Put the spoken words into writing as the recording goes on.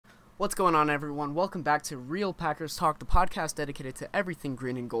What's going on, everyone? Welcome back to Real Packers Talk, the podcast dedicated to everything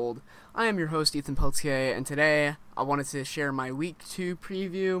green and gold. I am your host, Ethan Peltier, and today I wanted to share my Week 2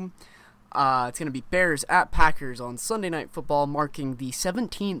 preview. It's going to be Bears at Packers on Sunday Night Football, marking the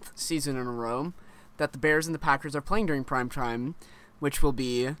 17th season in a row that the Bears and the Packers are playing during prime time, which will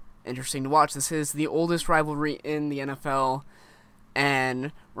be interesting to watch. This is the oldest rivalry in the NFL,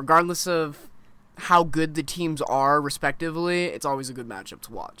 and regardless of how good the teams are, respectively, it's always a good matchup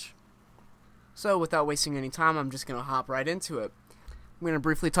to watch. So, without wasting any time, I'm just going to hop right into it. I'm going to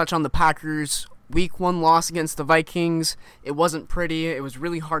briefly touch on the Packers' Week 1 loss against the Vikings. It wasn't pretty. It was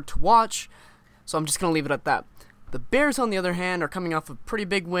really hard to watch, so I'm just going to leave it at that. The Bears, on the other hand, are coming off a pretty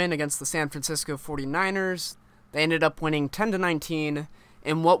big win against the San Francisco 49ers. They ended up winning 10-19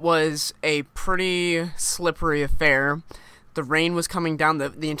 in what was a pretty slippery affair. The rain was coming down.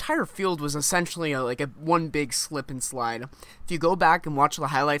 The entire field was essentially like a one big slip and slide. If you go back and watch the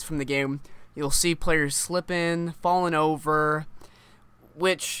highlights from the game, you'll see players slipping, falling over,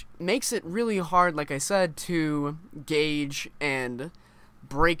 which makes it really hard, like I said, to gauge and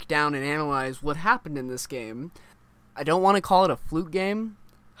break down and analyze what happened in this game. I don't want to call it a fluke game.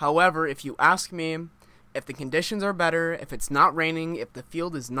 However, if you ask me, if the conditions are better, if it's not raining, if the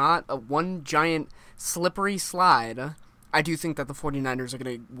field is not a one giant slippery slide, I do think that the 49ers are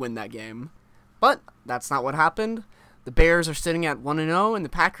going to win that game. But that's not what happened. The Bears are sitting at 1-0, and the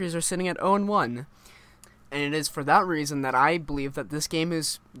Packers are sitting at 0-1. And it is for that reason that I believe that this game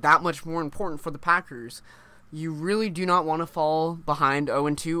is that much more important for the Packers. You really do not want to fall behind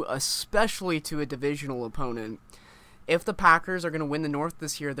 0-2, especially to a divisional opponent. If the Packers are going to win the North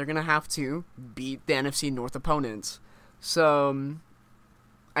this year, they're going to have to beat the NFC North opponents. So,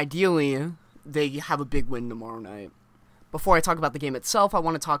 ideally, they have a big win tomorrow night. Before I talk about the game itself, I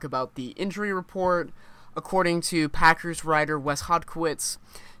want to talk about the injury report. According to Packers writer Wes Hodkiewicz,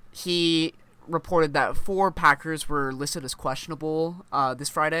 he reported that 4 Packers were listed as questionable this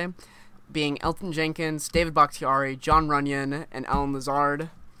Friday, being Elgton Jenkins, David Bakhtiari, John Runyan, and Allen Lazard.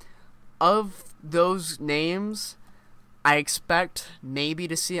 Of those names, I expect maybe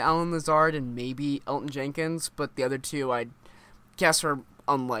to see Allen Lazard and maybe Elgton Jenkins, but the other two I guess are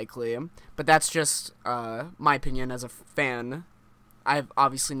unlikely. But that's just my opinion as a fan. I have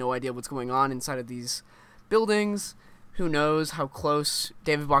obviously no idea what's going on inside of these buildings. Who knows how close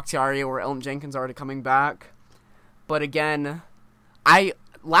David Bakhtiari or Elgton Jenkins are to coming back. But again,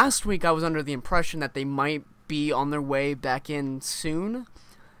 last week I was under the impression that they might be on their way back in soon.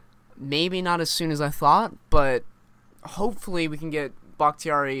 Maybe not as soon as I thought, but hopefully we can get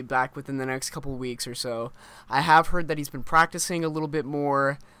Bakhtiari back within the next couple weeks or so. I have heard that he's been practicing a little bit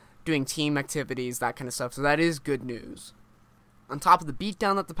more, doing team activities, that kind of stuff, so that is good news. On top of the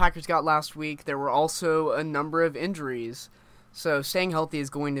beatdown that the Packers got last week, there were also a number of injuries. So staying healthy is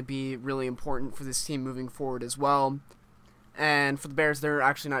going to be really important for this team moving forward as well. And for the Bears, they're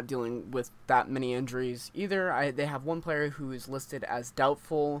actually not dealing with that many injuries either. They have one player who is listed as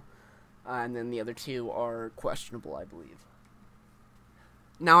doubtful, and then the other 2 are questionable, I believe.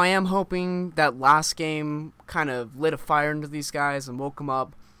 Now, I am hoping that last game kind of lit a fire into these guys and woke them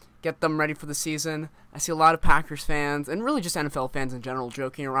up, get them ready for the season. I see a lot of Packers fans, and really just NFL fans in general,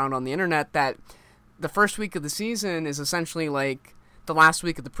 joking around on the internet that the first week of the season is essentially like the last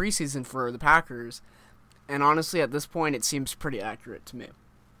week of the preseason for the Packers. And honestly, at this point, it seems pretty accurate to me.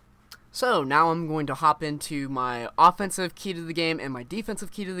 So, now I'm going to hop into my offensive key to the game and my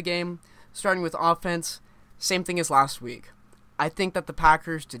defensive key to the game. Starting with offense, same thing as last week. I think that the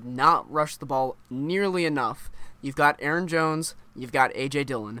Packers did not rush the ball nearly enough. You've got Aaron Jones, you've got A.J.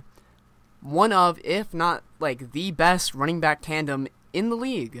 Dillon. One of, if not like the best running back tandem in the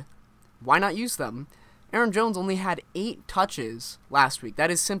league. Why not use them? Aaron Jones only had 8 touches last week. That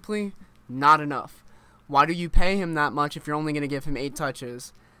is simply not enough. Why do you pay him that much if you're only going to give him 8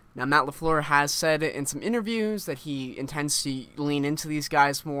 touches? Now, Matt LaFleur has said in some interviews that he intends to lean into these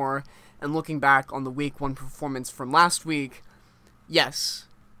guys more, and looking back on the Week 1 performance from last week, yes,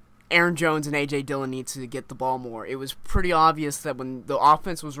 Aaron Jones and A.J. Dillon need to get the ball more. It was pretty obvious that when the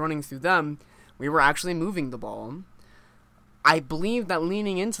offense was running through them, we were actually moving the ball. I believe that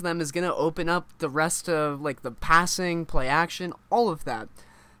leaning into them is going to open up the rest of like the passing, play action, all of that.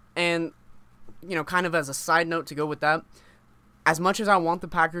 And, kind of as a side note to go with that, as much as I want the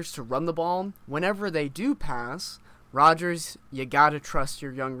Packers to run the ball, whenever they do pass, Rodgers, you got to trust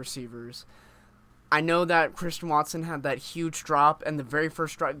your young receivers. I know that Christian Watson had that huge drop and the very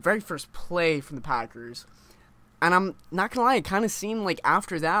first play from the Packers. And I'm not going to lie, it kind of seemed like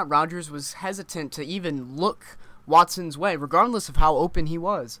after that, Rodgers was hesitant to even look Watson's way, regardless of how open he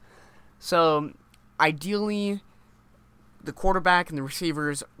was. So, ideally, the quarterback and the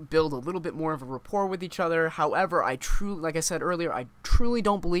receivers build a little bit more of a rapport with each other. However, like I said earlier, I truly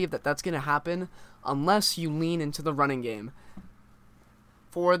don't believe that that's going to happen unless you lean into the running game.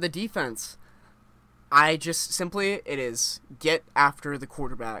 For the defense, it is get after the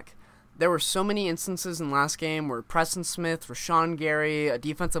quarterback. There were so many instances in last game where Preston Smith, Rashawn Gary, a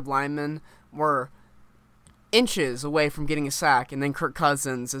defensive lineman, were inches away from getting a sack, and then Kirk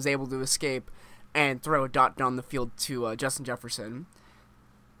Cousins is able to escape and throw a dot down the field to Justin Jefferson.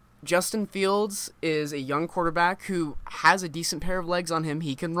 Justin Fields is a young quarterback who has a decent pair of legs on him.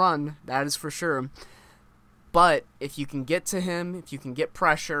 He can run, that is for sure. But if you can get to him, if you can get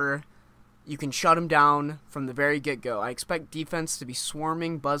pressure, you can shut him down from the very get-go. I expect defense to be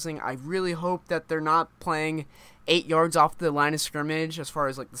swarming, buzzing. I really hope that they're not playing 8 yards off the line of scrimmage as far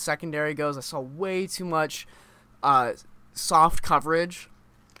as like the secondary goes. I saw way too much soft coverage.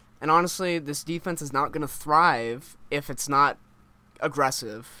 And honestly, this defense is not going to thrive if it's not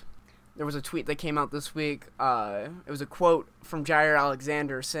aggressive. There was a tweet that came out this week. It was a quote from Jair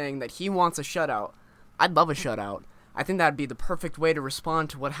Alexander saying that he wants a shutout. I'd love a shutout. I think that'd be the perfect way to respond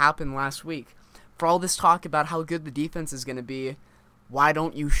to what happened last week. For all this talk about how good the defense is going to be, why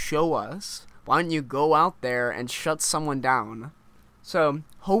don't you show us? Why don't you go out there and shut someone down? So,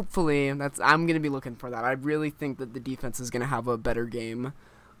 hopefully, I'm going to be looking for that. I really think that the defense is going to have a better game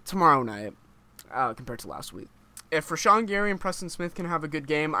tomorrow night compared to last week. If Rashawn Gary and Preston Smith can have a good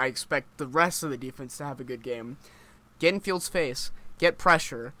game, I expect the rest of the defense to have a good game. Get in Fields' face. Get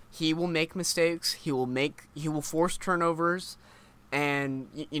pressure. He will make mistakes. He will force turnovers, and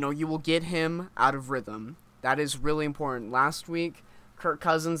you will get him out of rhythm. That is really important. Last week, Kirk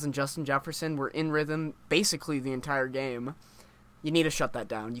Cousins and Justin Jefferson were in rhythm basically the entire game. You need to shut that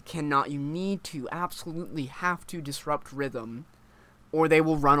down. You absolutely have to disrupt rhythm, or they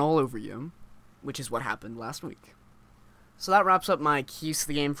will run all over you, which is what happened last week. So that wraps up my keys to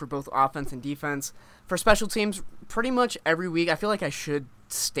the game for both offense and defense. For special teams, pretty much every week, I feel like I should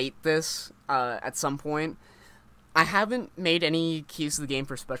state this at some point. I haven't made any keys to the game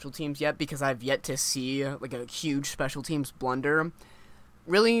for special teams yet because I've yet to see like a huge special teams blunder.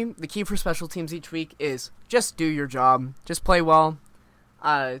 Really, the key for special teams each week is just do your job. Just play well.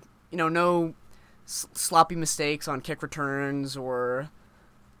 No sloppy mistakes on kick returns or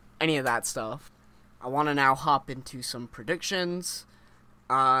any of that stuff. I want to now hop into some predictions.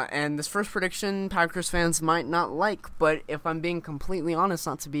 And this first prediction, Packers fans might not like, but if I'm being completely honest,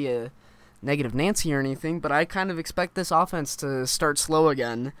 not to be a negative Nancy or anything, but I kind of expect this offense to start slow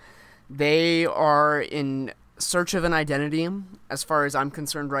again. They are in search of an identity, as far as I'm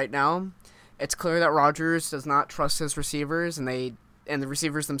concerned right now. It's clear that Rodgers does not trust his receivers, and the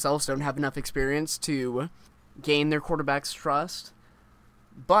receivers themselves don't have enough experience to gain their quarterback's trust.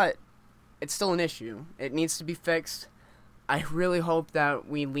 But it's still an issue. It needs to be fixed. I really hope that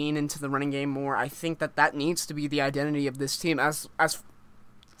we lean into the running game more. I think that needs to be the identity of this team as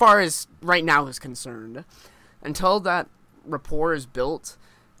far as right now is concerned. Until that rapport is built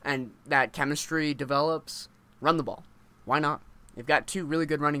and that chemistry develops, run the ball. Why not? You've got 2 really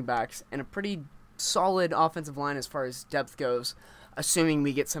good running backs and a pretty solid offensive line as far as depth goes, assuming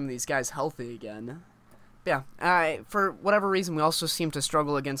we get some of these guys healthy again. But yeah, for whatever reason, we also seem to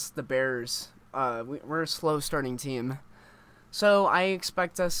struggle against the Bears. We're a slow starting team. So I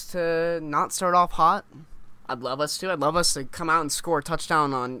expect us to not start off hot. I'd love us to come out and score a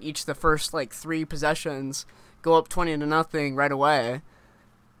touchdown on each of the first 3 possessions, go up 20-0 right away.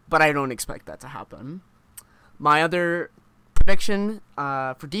 But I don't expect that to happen. My other prediction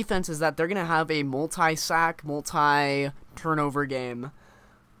for defense is that they're going to have a multi-sack, multi-turnover game.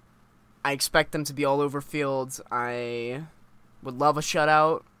 I expect them to be all over Fields. I would love a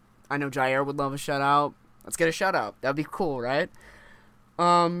shutout. I know Jair would love a shutout. Let's get a shutout. That'd be cool, right?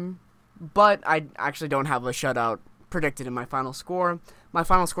 But I actually don't have a shutout predicted in my final score. My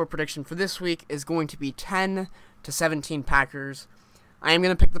final score prediction for this week is going to be 10-17 Packers. I am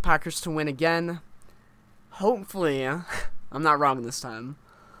going to pick the Packers to win again. Hopefully, I'm not wrong this time.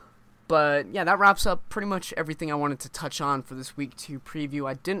 But yeah, that wraps up pretty much everything I wanted to touch on for this week 2 preview.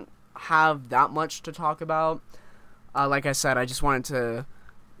 I didn't have that much to talk about. Like I said, I just wanted to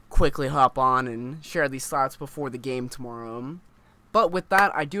quickly hop on and share these thoughts before the game tomorrow. But with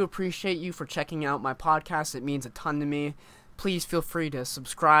that, I do appreciate you for checking out my podcast. It means a ton to me. Please feel free to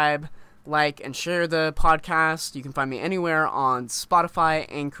subscribe, like, and share the podcast. You can find me anywhere on Spotify,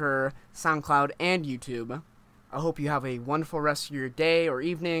 Anchor, SoundCloud, and YouTube. I hope you have a wonderful rest of your day or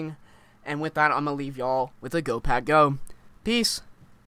evening. And with that, I'm going to leave y'all with a Go Pack Go. Peace.